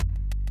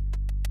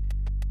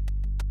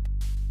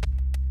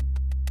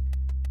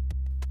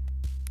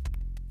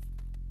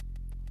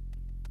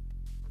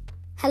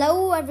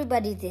Hello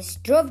everybody, this is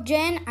Dhruv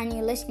Jain and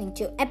you're listening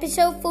to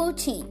episode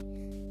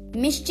 14,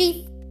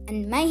 Mischief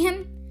and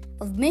Mayhem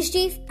of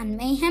Mischief and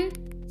Mayhem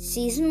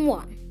Season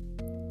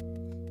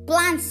 1.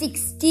 Plan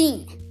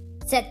 16,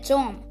 said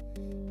Tom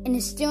in a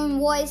stern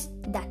voice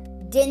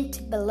that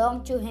didn't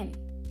belong to him.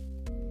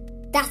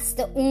 That's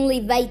the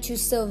only way to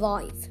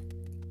survive.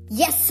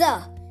 Yes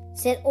sir,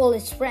 said all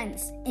his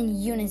friends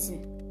in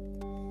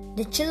unison.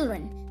 The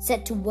children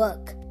set to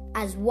work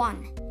as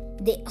one.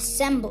 They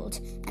assembled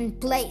and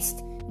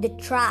placed the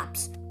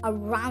traps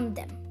around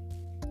them.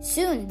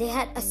 Soon they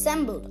had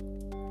assembled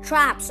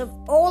traps of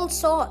all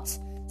sorts.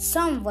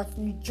 Some were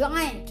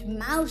giant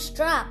mouse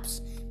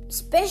traps,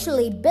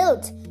 specially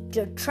built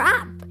to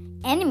trap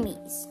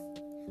enemies.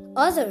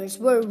 Others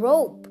were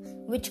rope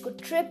which could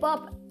trip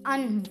up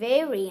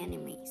unwary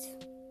enemies.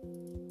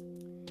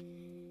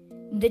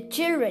 The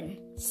children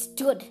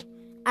stood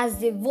as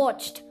they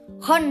watched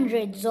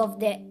hundreds of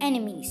their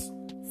enemies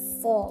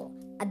fall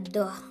at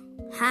the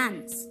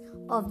hands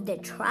of the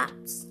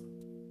traps.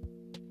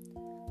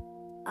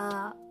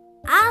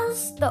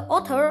 As the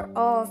author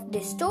of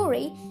this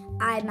story,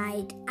 I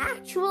might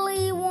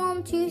actually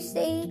want to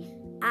say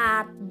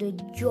at the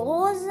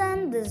jaws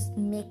and the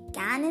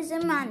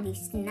mechanism and the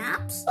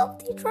snaps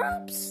of the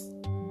traps.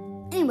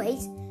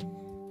 Anyways,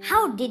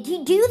 how did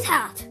he do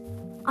that?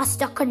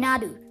 Asked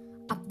Karnadu,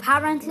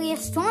 apparently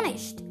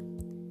astonished.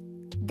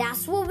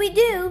 That's what we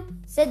do,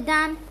 said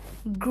Dan,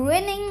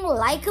 grinning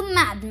like a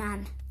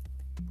madman.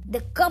 The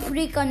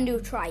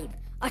Capricandu tribe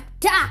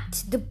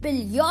attacked the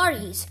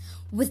Pilyaris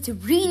with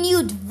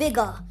renewed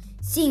vigor,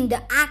 seeing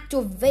the act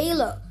of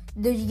valor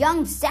the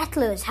young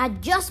settlers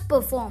had just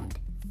performed.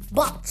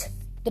 But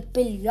the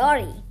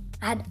Pilyari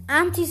had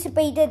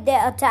anticipated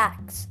their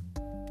attacks.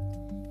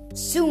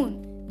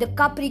 Soon, the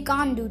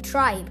Capricandu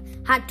tribe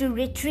had to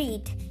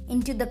retreat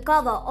into the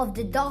cover of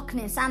the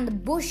darkness and the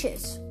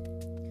bushes.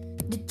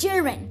 The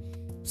children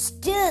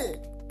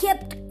still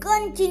kept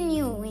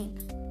continuing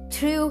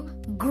through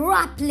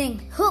grappling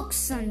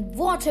hooks and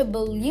water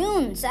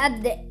balloons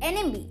at the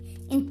enemy,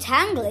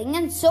 entangling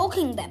and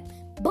soaking them.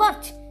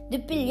 But the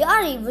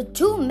Pilyari were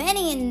too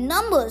many in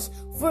numbers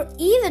for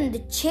even the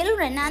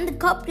children and the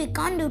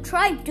Capricandu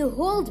tribe to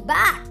hold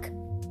back.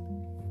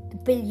 The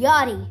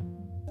Pilyari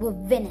were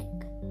winning.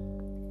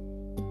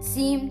 It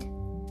seemed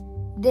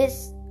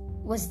this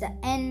was the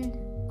end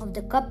of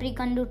the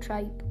Capricandu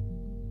tribe.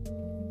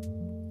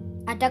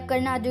 At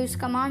Karnadu's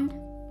command,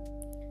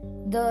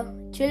 the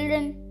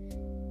children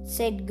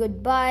said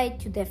goodbye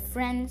to their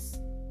friends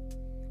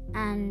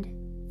and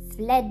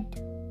fled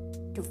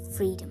to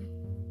freedom.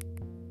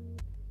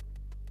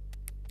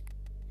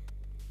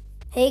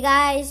 Hey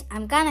guys,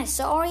 I'm kinda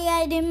sorry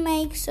I didn't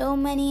make so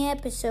many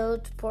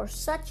episodes for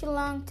such a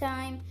long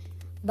time,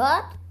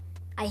 but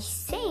I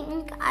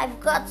think I've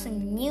got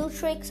some new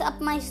tricks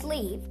up my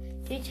sleeve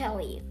to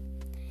tell you.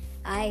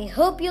 I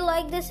hope you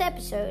like this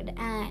episode,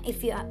 and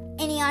if you have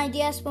any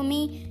ideas for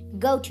me,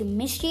 go to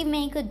Mischief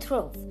Maker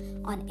Dhruv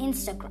on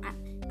Instagram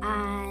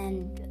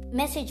and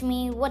message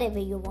me whatever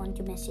you want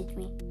to message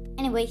me.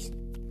 Anyways,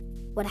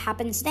 what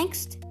happens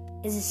next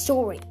is a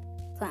story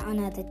for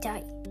another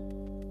day,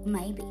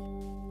 maybe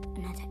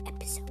another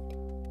episode.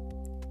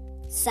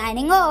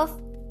 Signing off,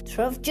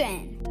 Dhruv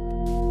Jain.